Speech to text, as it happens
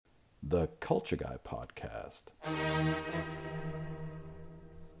the Culture Guy podcast.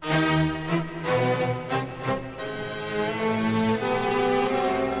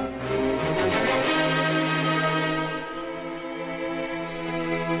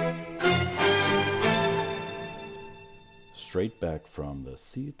 Straight back from the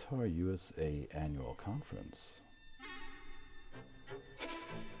CETAR USA Annual Conference.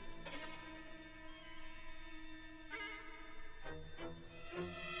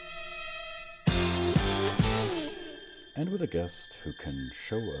 And with a guest who can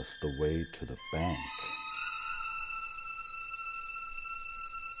show us the way to the bank.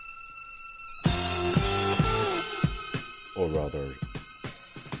 Or rather,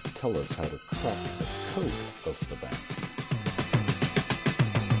 tell us how to crack the code of the bank.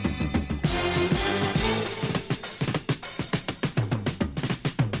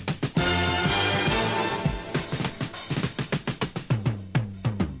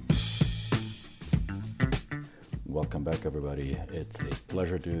 Welcome back, everybody. It's a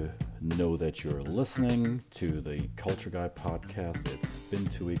pleasure to know that you're listening to the Culture Guy podcast. It's been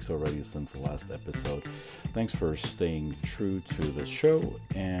 2 weeks already since the last episode. Thanks for staying true to the show,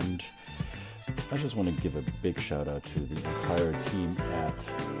 and I just want to give a big shout out to the entire team at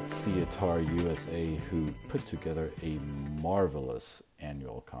CETAR USA who put together a marvelous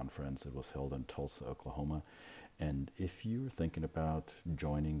annual conference. It was held in Tulsa, Oklahoma. And if you're thinking about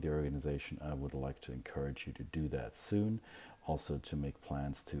joining the organization, I would like to encourage you to do that soon. Also to make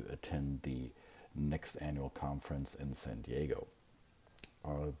plans to attend the next annual conference in San Diego.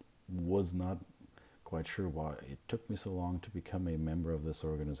 I was not quite sure why it took me so long to become a member of this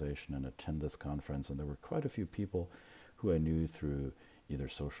organization and attend this conference. And there were quite a few people who I knew through either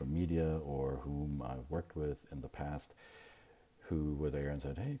social media or whom I worked with in the past who were there and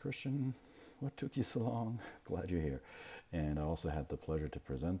said, "Hey, Christian, what took you so long? Glad you're here." And I also had the pleasure to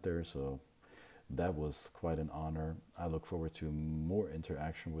present there, so that was quite an honor. I look forward to more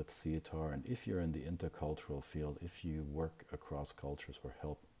interaction with CETAR, and if you're in the intercultural field, if you work across cultures or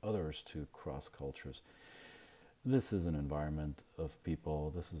help others to cross cultures, this is an environment of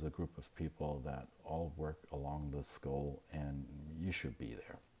people, this is a group of people that all work along this goal, and you should be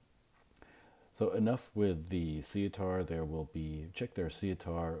there. So enough with the CETAR. There will be, check their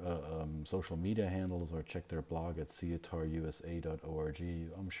CETAR social media handles or check their blog at cetarusa.org.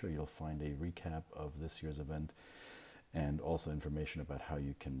 I'm sure you'll find a recap of this year's event and also information about how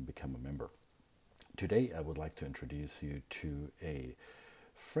you can become a member. Today I would like to introduce you to a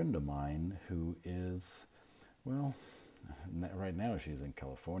friend of mine who is, well, right now she's in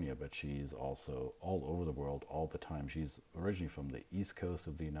California, but she's also all over the world all the time. She's originally from the East Coast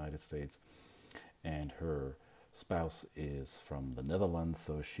of the United States, and her spouse is from the Netherlands,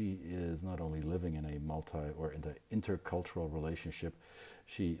 so she is not only living in a in an intercultural relationship,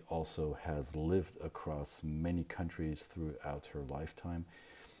 she also has lived across many countries throughout her lifetime,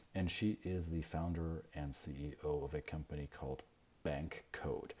 and she is the founder and CEO of a company called B.A.N.K,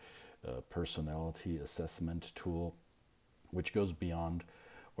 a personality assessment tool, which goes beyond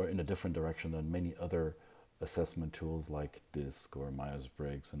or in a different direction than many other assessment tools like DISC or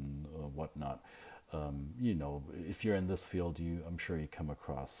Myers-Briggs and whatnot. If you're in this field, I'm sure you come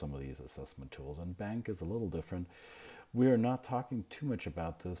across some of these assessment tools, and B.A.N.K is a little different. We are not talking too much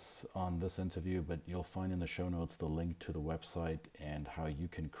about this on this interview, but you'll find in the show notes the link to the website and how you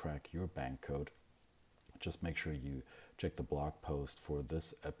can crack your B.A.N.K code. Just make sure you check the blog post for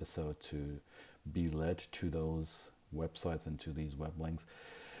this episode to be led to those websites and to these web links.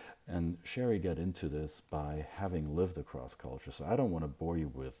 And Sherry got into this by having lived across culture, so I don't want to bore you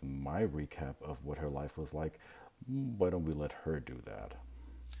with my recap of what her life was like. Why don't we let her do that?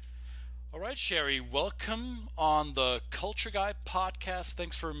 All right, Sherry, welcome on the Culture Guy podcast.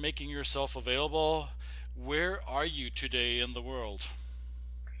 Thanks for making yourself available. Where are you today in the world?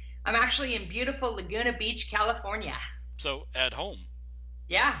 I'm actually in beautiful Laguna Beach, California. So, at home?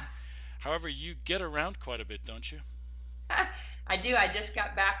 Yeah. However, you get around quite a bit, don't you? I do. I just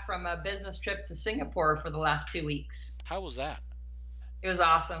got back from a business trip to Singapore for the last 2 weeks. How was that? It was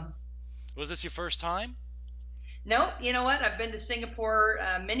awesome. Was this your first time? No, you know what? I've been to Singapore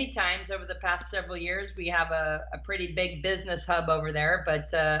many times over the past several years. We have a pretty big business hub over there,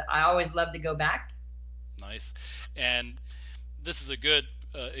 but I always love to go back. Nice. And this is a good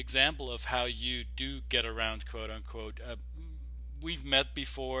example of how you do get around, quote unquote. We've met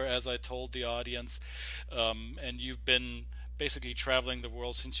before, as I told the audience, and you've been basically traveling the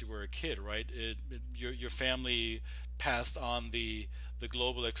world since you were a kid, right? Your family passed on the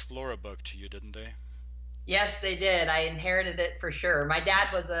Global Explorer book to you, didn't they? Yes, they did. I inherited it for sure. My dad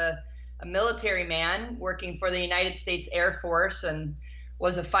was a military man working for the United States Air Force, and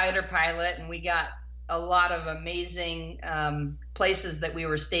was a fighter pilot, and we got a lot of amazing places that we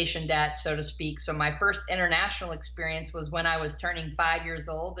were stationed at, so to speak. So my first international experience was when I was turning 5 years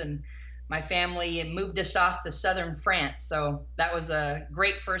old, and my family moved us off to southern France. So that was a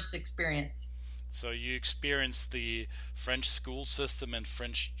great first experience. So you experienced the French school system and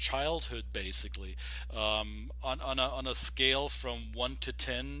French childhood, basically. On a scale from 1 to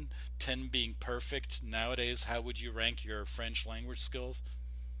 10, 10 being perfect nowadays, how would you rank your French language skills?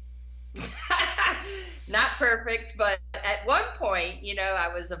 Not perfect, but at one point, I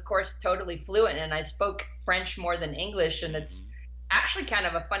was, of course, totally fluent, and I spoke French more than English. And it's actually kind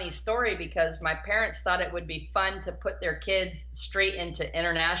of a funny story, because my parents thought it would be fun to put their kids straight into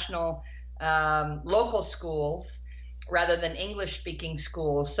international local schools rather than English-speaking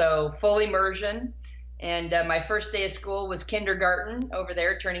schools. So full immersion. And my first day of school was kindergarten over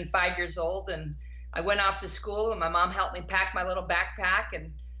there, turning 5 years old. And I went off to school, and my mom helped me pack my little backpack.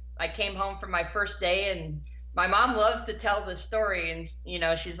 And I came home for my first day, and my mom loves to tell this story. And,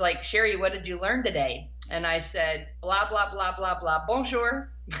 she's like, "Sherry, what did you learn today?" And I said, blah, blah, blah, blah, blah,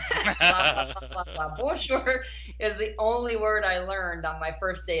 bonjour. Blah, blah, blah, blah, blah, bonjour is the only word I learned on my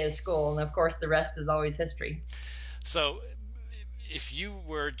first day of school. And of course, the rest is always history. So if you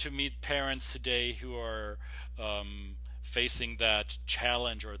were to meet parents today who are facing that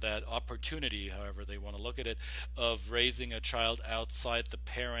challenge or that opportunity, however they want to look at it, of raising a child outside the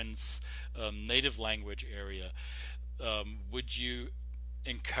parents' native language area, would you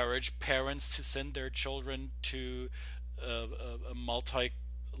encourage parents to send their children to a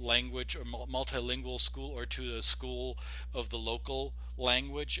multi-language or multilingual school, or to a school of the local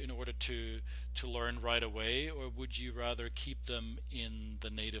language in order to learn right away? Or would you rather keep them in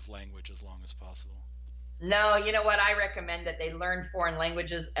the native language as long as possible? No, you know what? I recommend that they learn foreign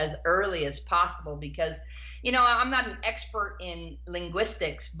languages as early as possible, because I'm not an expert in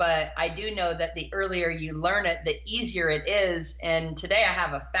linguistics, but I do know that the earlier you learn it, the easier it is. And today I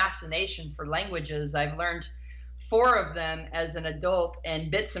have a fascination for languages. I've learned 4 of them as an adult, and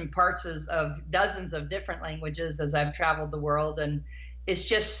bits and parts of dozens of different languages as I've traveled the world. And it's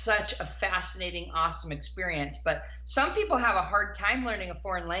just such a fascinating, awesome experience. But some people have a hard time learning a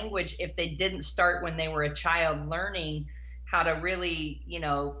foreign language if they didn't start when they were a child learning how to really,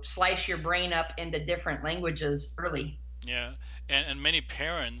 slice your brain up into different languages early. Yeah, and many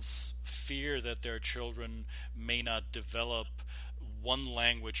parents fear that their children may not develop one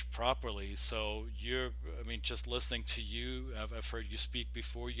language properly. So just listening to you, I've heard you speak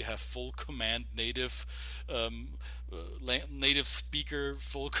before. You have full command, native speaker,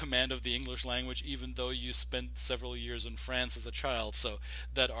 full command of the English language, even though you spent several years in France as a child. So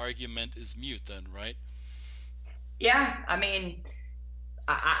that argument is mute then, right? Yeah,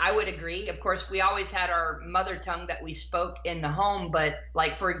 I would agree. Of course, we always had our mother tongue that we spoke in the home, but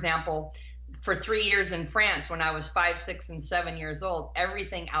like, for example, for 3 years in France, when I was 5, 6, and 7 years old,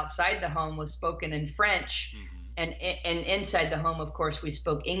 everything outside the home was spoken in French, and inside the home, of course, we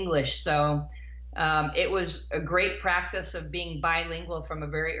spoke English. So it was a great practice of being bilingual from a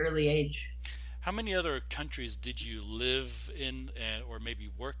very early age. How many other countries did you live in or maybe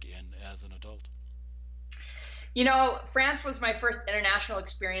work in as an adult? France was my first international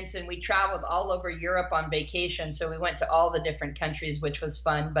experience, and we traveled all over Europe on vacation. So we went to all the different countries, which was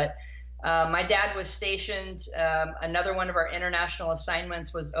fun. But my dad was stationed. Another one of our international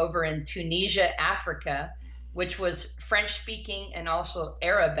assignments was over in Tunisia, Africa, which was French speaking and also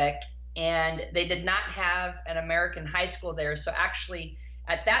Arabic. And they did not have an American high school there. So actually,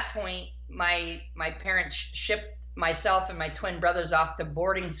 at that point, my parents shipped myself and my twin brothers off to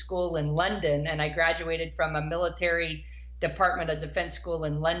boarding school in London, and I graduated from a military Department of Defense school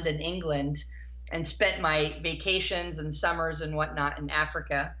in London, England, and spent my vacations and summers and whatnot in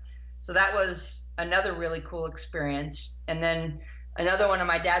Africa. So that was another really cool experience. And then another one of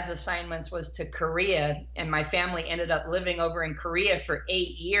my dad's assignments was to Korea, and my family ended up living over in Korea for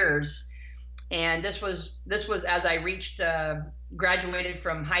 8 years. And this was as I graduated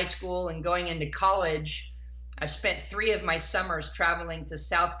from high school and going into college. I spent 3 of my summers traveling to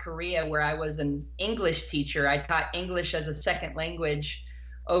South Korea, where I was an English teacher. I taught English as a second language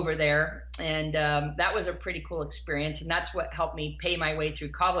over there, and that was a pretty cool experience. And that's what helped me pay my way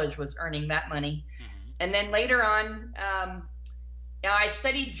through college, was earning that money. And then later on, I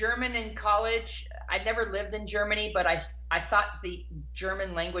studied German in college. I never lived in Germany, but I thought the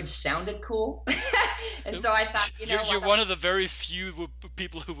German language sounded cool. And so I thought, you're one of the very few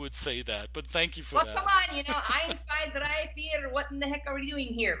people who would say that, but thank you for well, that. come on, Einstein, drei, vier, what in the heck are we doing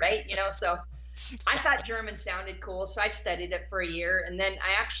here, right? So I thought German sounded cool, so I studied it for a year. And then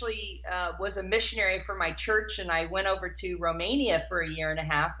I actually was a missionary for my church, and I went over to Romania for a year and a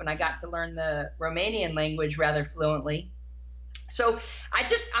half, and I got to learn the Romanian language rather fluently. So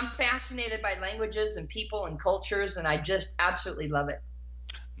I'm fascinated by languages and people and cultures, and I just absolutely love it.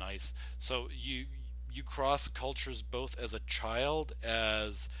 Nice. So you cross cultures both as a child,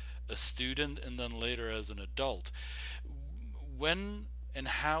 as a student, and then later as an adult. When and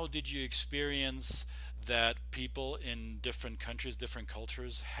how did you experience that people in different countries, different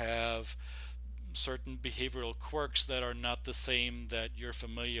cultures have certain behavioral quirks that are not the same that you're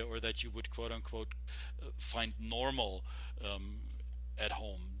familiar or that you would quote unquote find normal at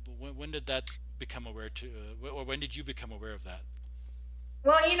home? When did that become aware or when did you become aware of that?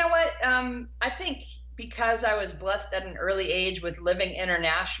 Well, you know what? I think because I was blessed at an early age with living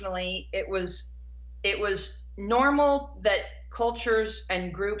internationally, it was normal that cultures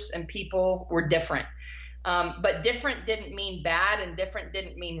and groups and people were different. But different didn't mean bad, and different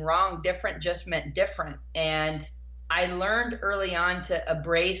didn't mean wrong. Different just meant different. And I learned early on to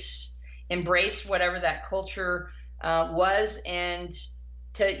embrace whatever that culture was, and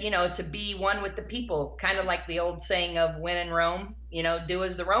to be one with the people, kind of like the old saying of when in Rome, do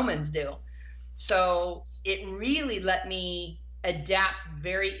as the Romans do. So it really let me adapt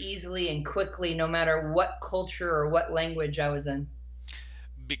very easily and quickly, no matter what culture or what language I was in.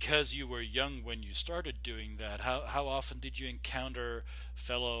 Because you were young when you started doing that, how often did you encounter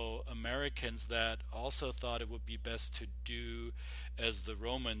fellow Americans that also thought it would be best to do as the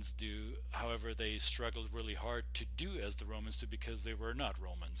Romans do, however they struggled really hard to do as the Romans do because they were not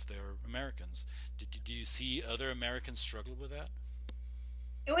Romans, they were Americans? Did you see other Americans struggle with that?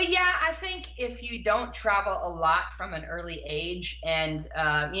 Well, yeah, I think if you don't travel a lot from an early age, and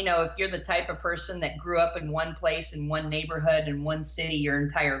if you're the type of person that grew up in one place, in one neighborhood, in one city your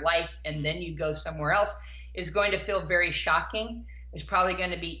entire life, and then you go somewhere else, is going to feel very shocking. It's probably going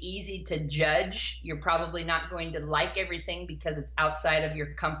to be easy to judge. You're probably not going to like everything because it's outside of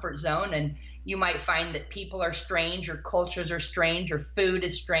your comfort zone, and you might find that people are strange, or cultures are strange, or food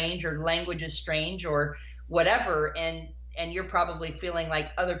is strange, or language is strange, or whatever, and you're probably feeling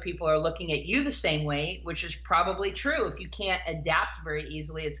like other people are looking at you the same way, which is probably true. If you can't adapt very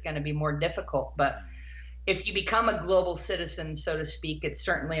easily, it's going to be more difficult. But if you become a global citizen, so to speak, it's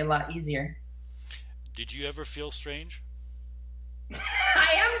certainly a lot easier. Did you ever feel strange?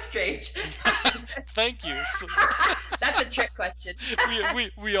 I am strange. Thank you. That's a trick question.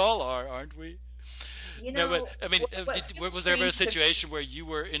 we all are, aren't we? No, but I mean, was there ever a situation where you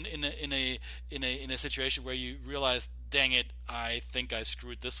were in a situation where you realized, dang it, I think I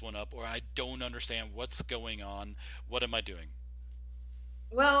screwed this one up, or I don't understand what's going on? What am I doing?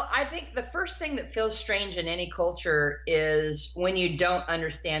 Well, I think the first thing that feels strange in any culture is when you don't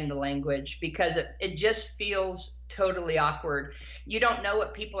understand the language, because it just feels totally awkward. You don't know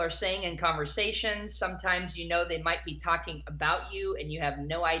what people are saying in conversations. Sometimes they might be talking about you and you have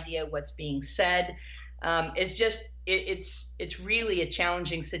no idea what's being said. It's really a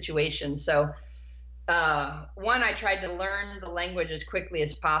challenging situation. So one, I tried to learn the language as quickly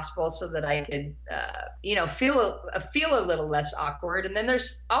as possible so that I could feel a little less awkward. And then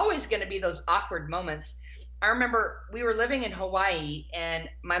there's always going to be those awkward moments. I remember we were living in Hawaii, and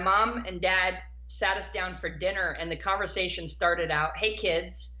my mom and dad sat us down for dinner, and the conversation started out, "Hey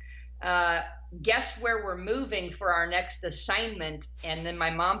kids, guess where we're moving for our next assignment?" And then my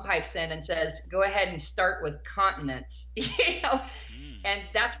mom pipes in and says, "Go ahead and start with continents." And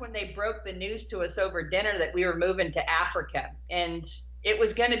that's when they broke the news to us over dinner that we were moving to Africa. And it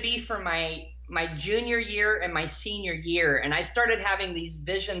was going to be for my junior year and my senior year. And I started having these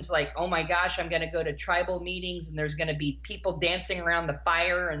visions like, oh my gosh, I'm going to go to tribal meetings, and there's going to be people dancing around the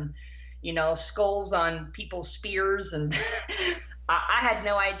fire, and skulls on people's spears, and I had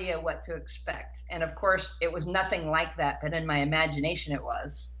no idea what to expect. And of course, it was nothing like that, but in my imagination it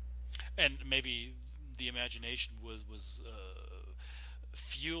was. And maybe the imagination was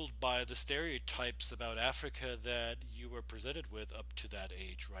fueled by the stereotypes about Africa that you were presented with up to that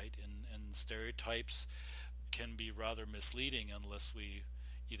age, right? And stereotypes can be rather misleading unless we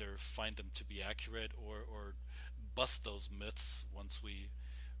either find them to be accurate or bust those myths once we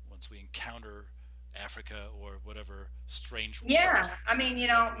encounter Africa or whatever strange world. Yeah, I mean,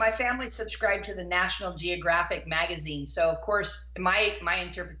 my family subscribed to the National Geographic magazine, so of course my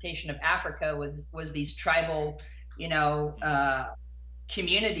interpretation of Africa was these tribal,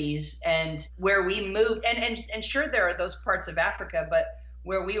 communities, and where we moved, and sure, there are those parts of Africa, but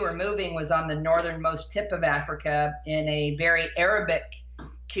where we were moving was on the northernmost tip of Africa in a very Arabic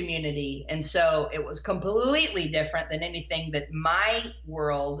community. And so it was completely different than anything that my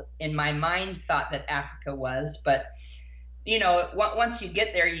world in my mind thought that Africa was. But, once you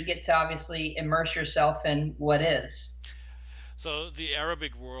get there, you get to obviously immerse yourself in what is. So the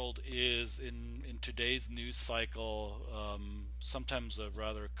Arabic world is in today's news cycle sometimes a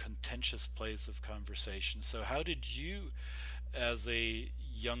rather contentious place of conversation. So how did you, as a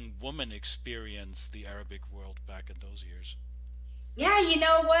young woman, experience the Arabic world back in those years? Yeah, you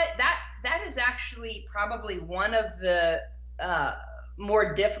know what? That is actually probably one of the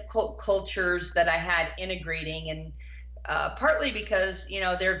more difficult cultures that I had integrating, and partly because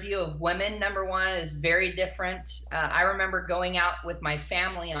their view of women, number one, is very different. I remember going out with my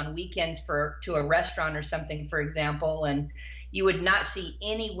family on weekends to a restaurant or something, for example, and you would not see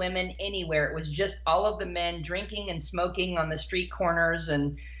any women anywhere. It was just all of the men drinking and smoking on the street corners,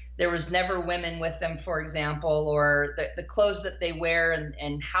 and there was never women with them, for example, or the clothes that they wear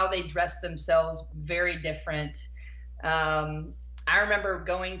and how they dress themselves, very different. I remember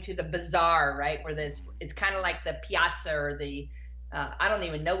going to the bazaar, right, where it's kind of like the piazza or the, I don't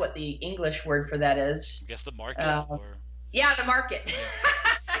even know what the English word for that is. I guess the market. Yeah, the market.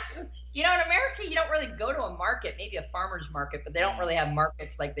 Yeah. In America, you don't really go to a market, maybe a farmer's market, but they don't really have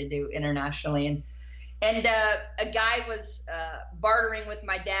markets like they do internationally. And a guy was bartering with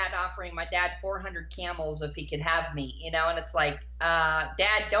my dad, offering my dad 400 camels if he could have me, and it's like,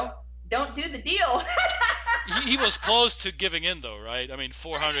 Dad, don't do the deal. He was close to giving in, though, right? I mean,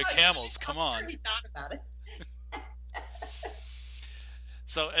 400 camels, come on. He thought about it.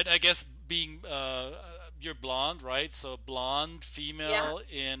 So, and I guess being, you're blonde, right? So blonde female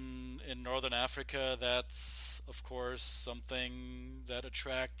in Northern Africa, that's, of course, something that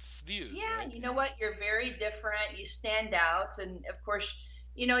attracts views. Yeah, right? You know what? You're very different. You stand out. And, of course,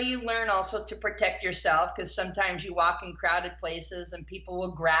 you learn also to protect yourself, because sometimes you walk in crowded places and people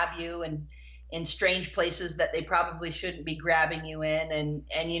will grab you and in strange places that they probably shouldn't be grabbing you in. And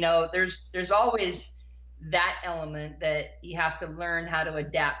there's always that element that you have to learn how to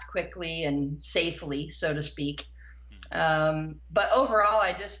adapt quickly and safely, so to speak. But overall,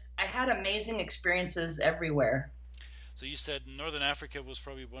 I had amazing experiences everywhere. So you said Northern Africa was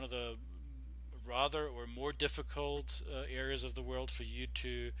probably one of the rather or more difficult areas of the world for you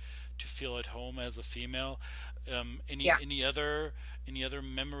to feel at home as a female. Any other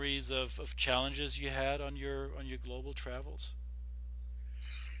memories of challenges you had on your global travels?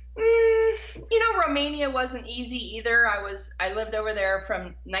 Romania wasn't easy either. I lived over there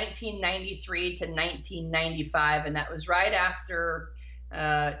from 1993 to 1995, and that was right after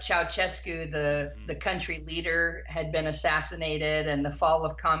Ceausescu, the country leader, had been assassinated, and the fall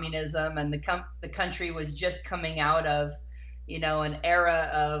of communism, and the country was just coming out of an era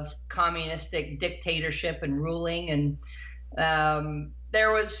of communistic dictatorship and ruling, and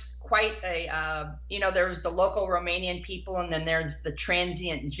there was quite a there was the local Romanian people, and then there's the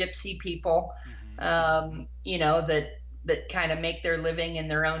transient gypsy people, that kind of make their living in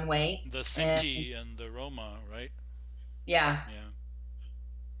their own way. The Sinti and the Roma, right? Yeah.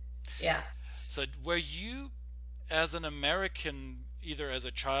 So were you, as an American, either as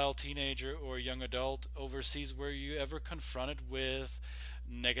a child, teenager, or young adult overseas, were you ever confronted with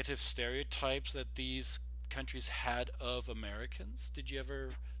negative stereotypes that these countries had of Americans? Did you ever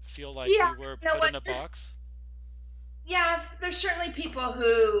feel like you were put in a box? Yeah, there's certainly people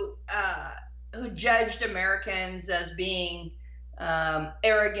who judged Americans as being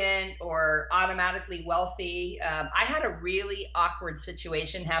arrogant or automatically wealthy. I had a really awkward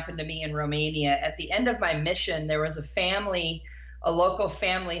situation happen to me in Romania. At the end of my mission, there was a local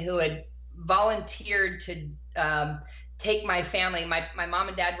family who had volunteered to take my family. My mom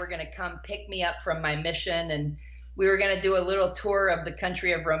and dad were going to come pick me up from my mission, and we were going to do a little tour of the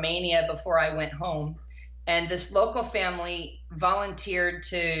country of Romania before I went home. And this local family volunteered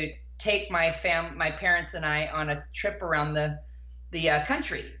to take my parents and I on a trip around the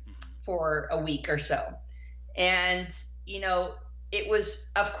country for a week or so. And, it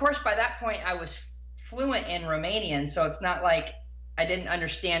was, of course, by that point I was fluent in Romanian, so it's not like I didn't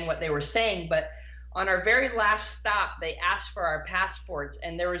understand what they were saying, but on our very last stop, they asked for our passports,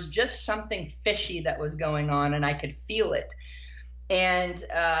 and there was just something fishy that was going on, and I could feel it. And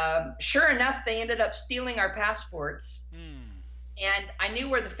sure enough, they ended up stealing our passports. And I knew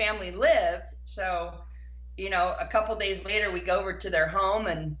where the family lived, so a couple days later, we go over to their home,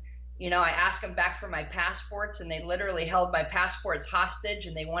 and I asked them back for my passports, and they literally held my passports hostage,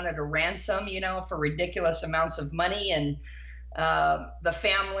 and they wanted a ransom, for ridiculous amounts of money. And The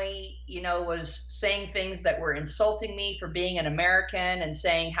family, was saying things that were insulting me for being an American and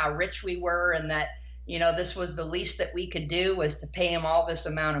saying how rich we were and that, this was the least that we could do was to pay him all this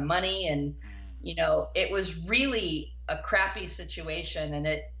amount of money. And, it was really a crappy situation. And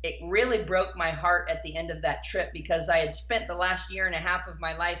it really broke my heart at the end of that trip because I had spent the last year and a half of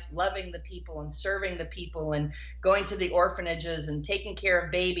my life loving the people and serving the people and going to the orphanages and taking care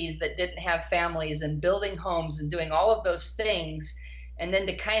of babies that didn't have families and building homes and doing all of those things. And then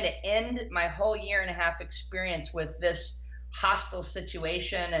to kind of end my whole year and a half experience with this hostile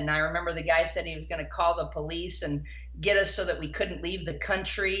situation. And I remember the guy said he was going to call the police and get us so that we couldn't leave the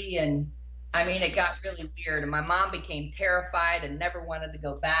country. And I mean, it got really weird, and my mom became terrified and never wanted to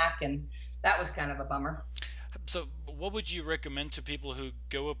go back, and that was kind of a bummer. So what would you recommend to people who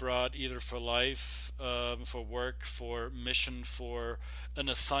go abroad either for life, for work, for mission, for an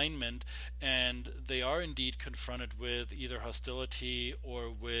assignment, and they are indeed confronted with either hostility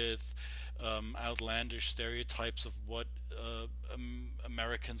or with outlandish stereotypes of what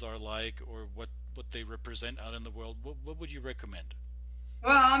Americans are like or what they represent out in the world? What would you recommend?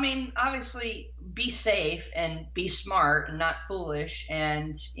 Well, I mean, obviously be safe and be smart and not foolish.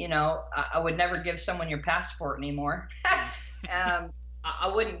 And, I would never give someone your passport anymore.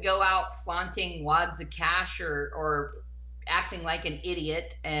 I wouldn't go out flaunting wads of cash or acting like an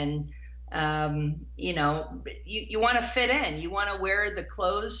idiot. And, you want to fit in. You want to wear the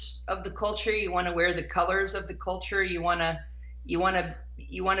clothes of the culture. You want to wear the colors of the culture. You want to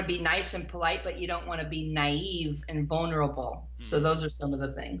be nice and polite, but you don't want to be naive and vulnerable. So those are some of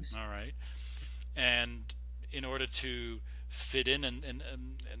the things. All right. And in order to fit in and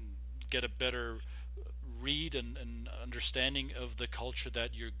get a better read and understanding of the culture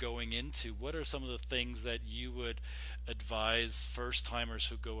that you're going into, what are some of the things that you would advise first-timers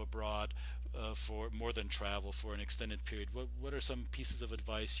who go abroad for more than travel, for an extended period? What are some pieces of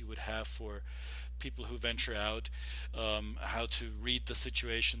advice you would have for people who venture out, how to read the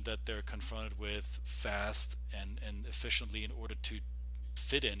situation that they're confronted with fast and efficiently in order to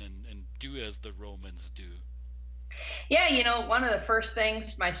fit in and do as the Romans do? Yeah, one of the first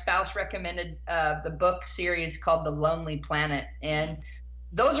things my spouse recommended the book series called The Lonely Planet, and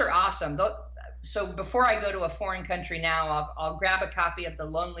those are awesome. So before I go to a foreign country now, I'll grab a copy of The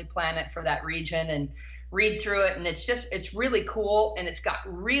Lonely Planet for that region and read through it, and it's really cool, and it's got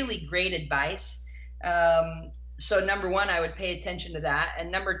really great advice. So number one, I would pay attention to that.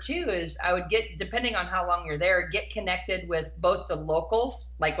 And number two is I would depending on how long you're there, get connected with both the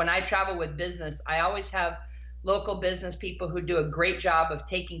locals. Like when I travel with business, I always have local business people who do a great job of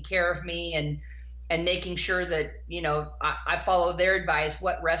taking care of me and making sure that, I follow their advice,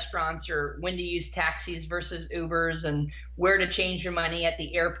 what restaurants or when to use taxis versus Ubers and where to change your money at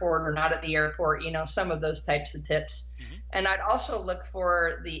the airport or not at the airport, some of those types of tips. Mm-hmm. And I'd also look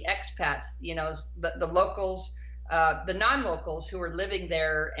for the expats, the locals, the non-locals who are living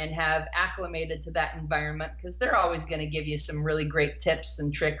there and have acclimated to that environment, because they're always going to give you some really great tips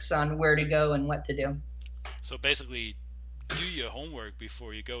and tricks on where to go and what to do. So basically, do your homework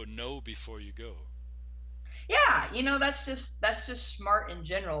before you go, know before you go. Yeah, that's just smart in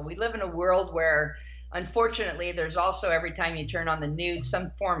general. We live in a world where, unfortunately, there's also every time you turn on the news,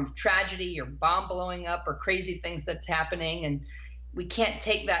 some form of tragedy or bomb blowing up or crazy things that's happening, and we can't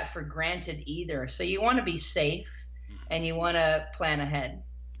take that for granted either. So you want to be safe and you want to plan ahead.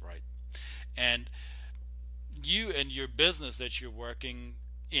 Right. And you and your business that you're working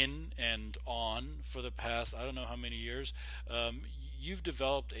in and on for the past, I don't know how many years, you've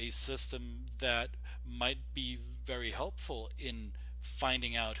developed a system that might be very helpful in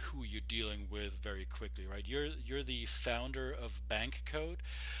finding out who you're dealing with very quickly, right? You're the founder of B.A.N.K.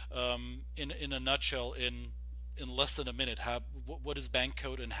 In a nutshell, in less than a minute, what is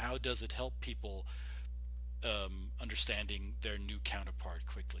B.A.N.K. and how does it help people understanding their new counterpart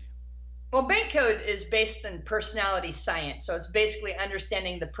quickly? Well, B.A.N.K. is based in personality science. So it's basically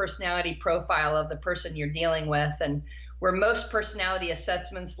understanding the personality profile of the person you're dealing with. And where most personality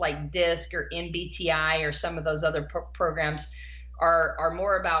assessments like DISC or MBTI or some of those other programs are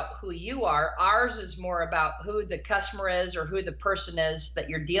more about who you are, ours is more about who the customer is or who the person is that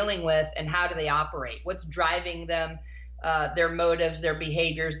you're dealing with and how do they operate, what's driving them, their motives, their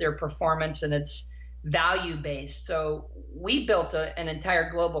behaviors, their performance, and it's value-based. So we built an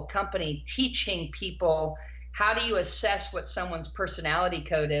entire global company teaching people how do you assess what someone's personality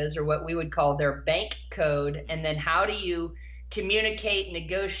code is, or what we would call their bank code, and then how do you communicate,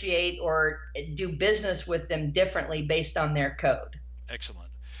 negotiate, or do business with them differently based on their code.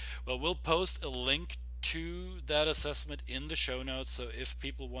 Excellent. Well, we'll post a link to that assessment in the show notes. So if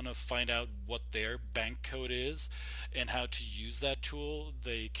people want to find out what their bank code is and how to use that tool,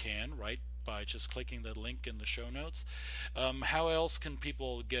 they can, right? By just clicking the link in the show notes. How else can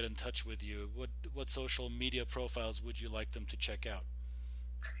people get in touch with you? What social media profiles would you like them to check out?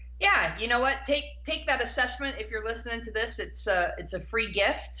 Yeah, you know what? Take that assessment. If you're listening to this, it's a free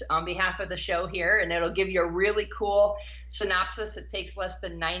gift on behalf of the show here, and it'll give you a really cool synopsis. It takes less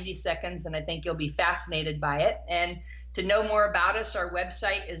than 90 seconds, and I think you'll be fascinated by it. And to know more about us, our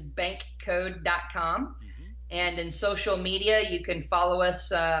website is bankkcode.com. And in social media, you can follow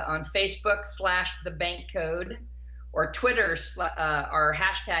us on Facebook /The Bank Code, or Twitter. Our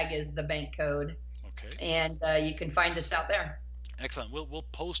hashtag is The Bank Code. Okay. And you can find us out there. Excellent. We'll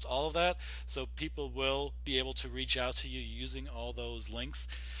post all of that so people will be able to reach out to you using all those links.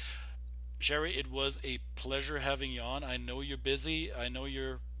 Sherry, it was a pleasure having you on. I know you're busy. I know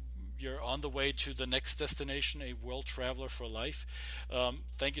you're on the way to the next destination, a world traveler for life.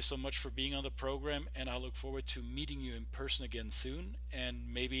 Thank you so much for being on the program, and I look forward to meeting you in person again soon, and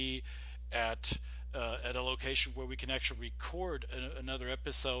maybe at a location where we can actually record another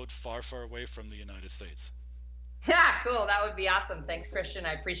episode far, far away from the United States. Yeah, cool. That would be awesome. Thanks, Christian.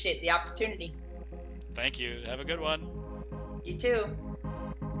 I appreciate the opportunity. Thank you. Have a good one. You too.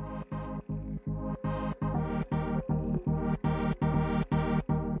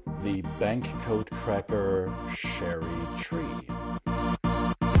 The bank code cracker, Sherry Tree.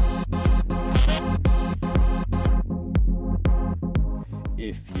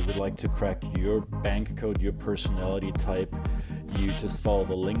 If you would like to crack your bank code, your personality type, you just follow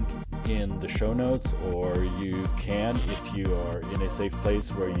the link in the show notes, or you can, if you are in a safe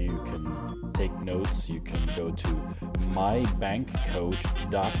place where you can take notes, you can go to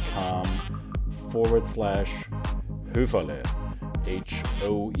mybankcode.com/Höferle, HOEFERLE,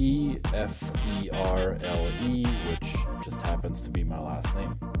 which just happens to be my last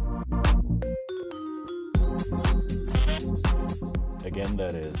name. Again,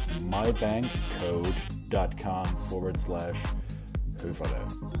 that is mybankcode.com/Höferle.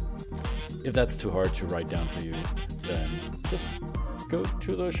 If that's too hard to write down for you, then just go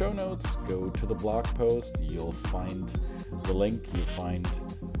to the show notes, go to the blog post, you'll find the link, you'll find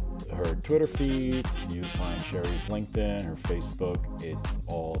her Twitter feed, you find Sherry's LinkedIn, her Facebook, it's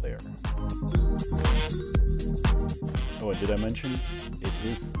all there. Oh, and did I mention? It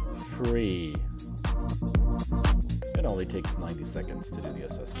is free. It only takes 90 seconds to do the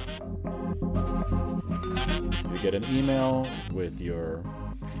assessment. You get an email with your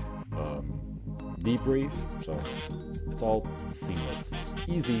debrief, so it's all seamless,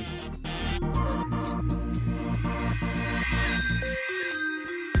 easy.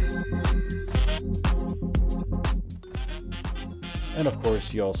 And of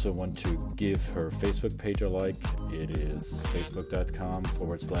course, you also want to give her Facebook page a like. It is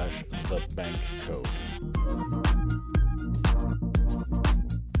facebook.com/thebankcode.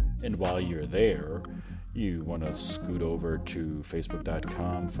 And while you're there, you want to scoot over to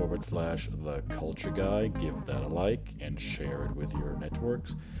facebook.com/thecultureguy, give that a like and share it with your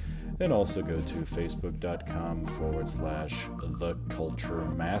networks. And also go to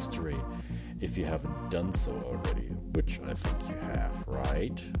facebook.com/theculturemastery if you haven't done so already, which I think you have,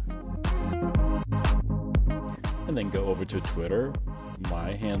 right? And then go over to Twitter.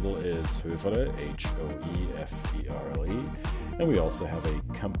 My handle is Höferle, HOEFERLE. And we also have a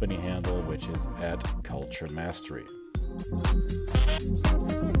company handle, which is @CultureMastery.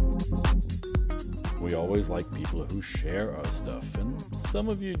 We always like people who share our stuff, and some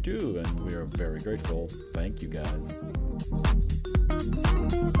of you do, and we are very grateful. Thank you, guys.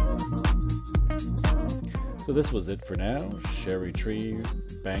 So this was it for now. Sherry Tree,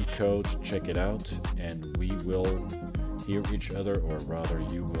 bank code, check it out, and we will hear each other, or rather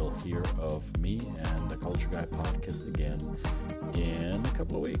you will hear of me and the Culture Guy podcast again in a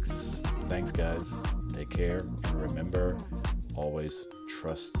couple of weeks. Thanks, guys. Take care, and remember, always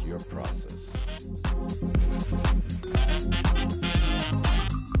trust your process.